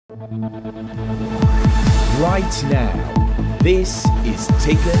Right now, this is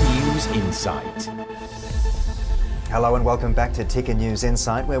Ticker News Insight. Hello and welcome back to Ticker News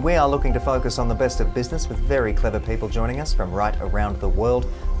Insight, where we are looking to focus on the best of business with very clever people joining us from right around the world.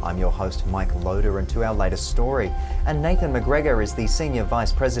 I'm your host, Mike Loder, and to our latest story. And Nathan McGregor is the Senior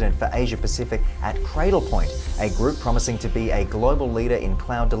Vice President for Asia Pacific at Cradlepoint, a group promising to be a global leader in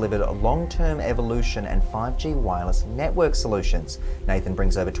cloud-delivered long-term evolution and 5G wireless network solutions. Nathan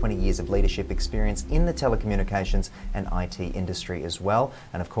brings over 20 years of leadership experience in the telecommunications and IT industry as well.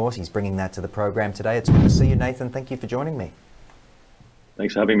 And of course, he's bringing that to the program today. It's good to see you, Nathan. Thank you for joining me.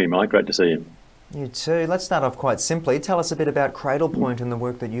 Thanks for having me, Mike. Great to see you. You too. Let's start off quite simply. Tell us a bit about Cradlepoint and the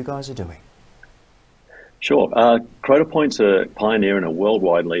work that you guys are doing. Sure. Cradlepoint's a pioneer and a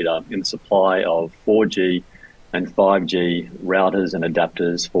worldwide leader in the supply of 4G and 5G routers and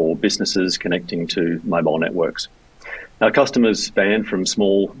adapters for businesses connecting to mobile networks. Our customers span from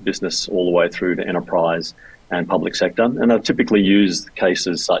small business all the way through to enterprise and public sector, and they've typically used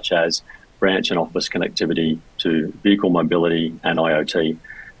cases such as branch and office connectivity to vehicle mobility and IoT.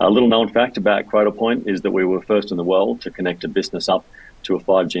 A little known fact about Cradlepoint is that we were first in the world to connect a business up to a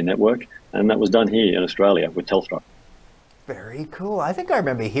 5G network, and that was done here in Australia with Telstra. Very cool. I think I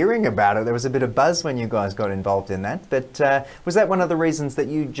remember hearing about it. There was a bit of buzz when you guys got involved in that, but was that one of the reasons that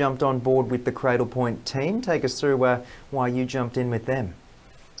you jumped on board with the Cradlepoint team? Take us through why you jumped in with them.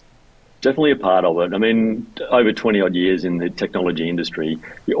 Definitely a part of it. I mean, over 20 odd years in the technology industry,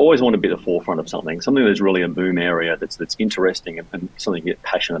 you always want to be at the forefront of something that's really a boom area that's interesting and something you get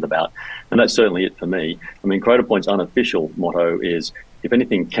passionate about. And that's certainly it for me. I mean, Cradlepoint's unofficial motto is, if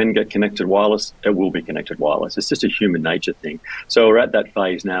anything can get connected wireless, it will be connected wireless. It's just a human nature thing. So we're at that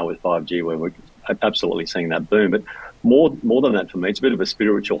phase now with 5G where we're absolutely seeing that boom. But more than that for me, it's a bit of a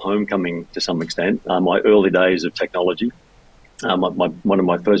spiritual homecoming to some extent. My early days of technology, one of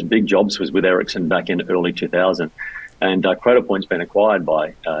my first big jobs was with Ericsson back in early 2000, and Cradlepoint's been acquired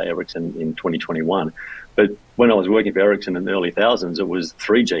by Ericsson in 2021. But when I was working for Ericsson in the early thousands, it was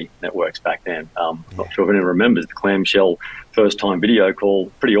 3G networks back then. Not sure if anyone remembers the clamshell first-time video call.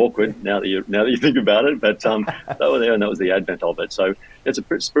 Pretty awkward now that you think about it, but they were there, and that was the advent of it. So it's a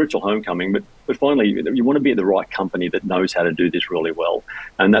spiritual homecoming. But finally, you want to be at the right company that knows how to do this really well,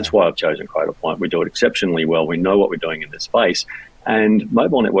 and that's why I've chosen Cradlepoint. We do it exceptionally well. We know what we're doing in this space, and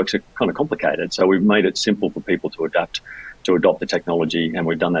mobile networks are kind of complicated. So we've made it simple for people to adopt the technology, and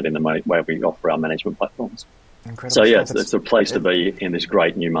we've done that in the way we offer our management platforms. Incredible. So yeah, it's a place to be in this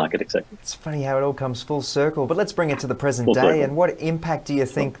great new market sector. It's funny how it all comes full circle, but let's bring it to the present day. And what impact do you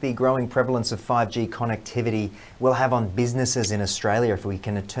think the growing prevalence of 5G connectivity will have on businesses in Australia if we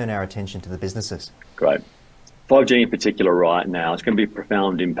can turn our attention to the businesses? Great. 5G in particular right now, it's going to be a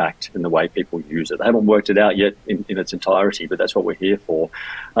profound impact in the way people use it. They haven't worked it out yet in its entirety, but that's what we're here for.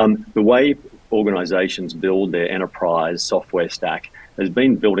 The way organizations build their enterprise software stack has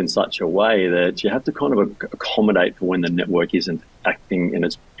been built in such a way that you have to kind of accommodate for when the network isn't acting in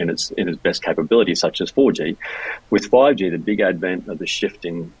its best capability, such as 4G. With 5G, the big advent of the shift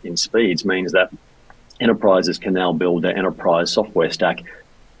in speeds means that enterprises can now build their enterprise software stack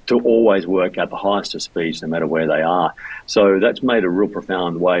to always work at the highest of speeds, no matter where they are. So that's made a real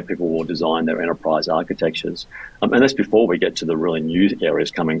profound way people will design their enterprise architectures. And that's before we get to the really new areas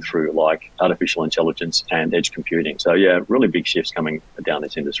coming through, like artificial intelligence and edge computing. So yeah, really big shifts coming down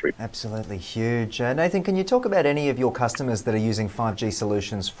this industry. Absolutely huge. Nathan, can you talk about any of your customers that are using 5G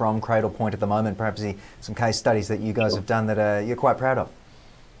solutions from Cradlepoint at the moment? Perhaps some case studies that you guys have done that you're quite proud of?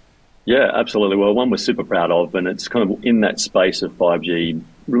 Yeah, absolutely. Well, one we're super proud of, and it's kind of in that space of 5G,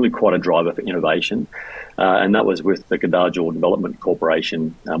 really quite a driver for innovation. And that was with the Gigabit Development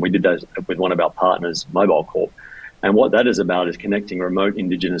Corporation. We did that with one of our partners, Mobile Corp. And what that is about is connecting remote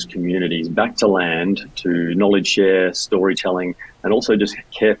Indigenous communities back to land to knowledge share, storytelling, and also just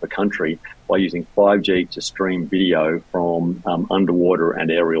care for country by using 5G to stream video from underwater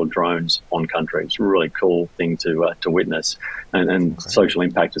and aerial drones on country. It's a really cool thing to witness, and social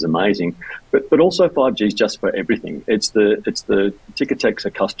impact is amazing. But also 5G is just for everything. It's the Ticketek's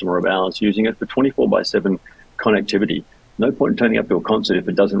a customer of ours using it for 24/7 connectivity. No point in turning up to a concert if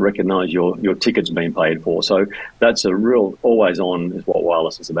it doesn't recognise your ticket's been paid for. So that's a real always on is what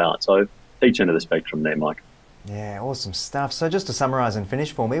wireless is about. So each end of the spectrum there, Mike. Yeah, awesome stuff. So just to summarise and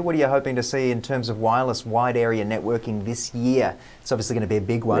finish for me, what are you hoping to see in terms of wireless wide area networking this year? It's obviously going to be a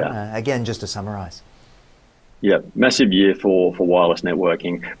big one. Yeah. Again, just to summarise. Yeah, massive year for wireless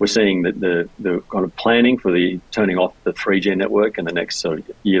networking. We're seeing that the kind of planning for the turning off the 3G network in the next sort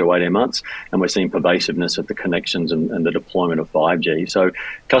of year to 18 months, and we're seeing pervasiveness of the connections and the deployment of 5G. So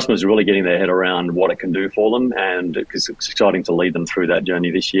customers are really getting their head around what it can do for them, and it's exciting to lead them through that journey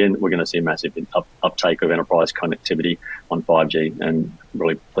this year. And we're going to see a massive uptake of enterprise connectivity on 5G, and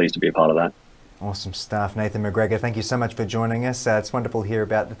really pleased to be a part of that. Awesome stuff. Nathan McGregor, thank you so much for joining us. It's wonderful to hear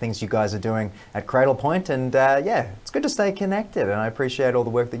about the things you guys are doing at Cradlepoint, and yeah, it's good to stay connected, and I appreciate all the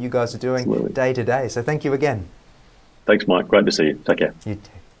work that you guys are doing day to day. So thank you again. Thanks, Mike. Great to see you. Take care. You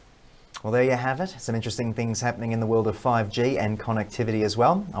too. Well, there you have it. Some interesting things happening in the world of 5G and connectivity as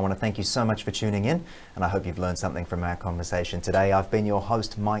well. I want to thank you so much for tuning in, and I hope you've learned something from our conversation today. I've been your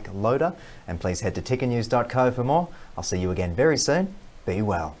host, Mike Loder, and please head to tickernews.co for more. I'll see you again very soon. Be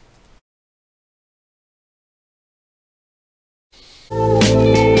well.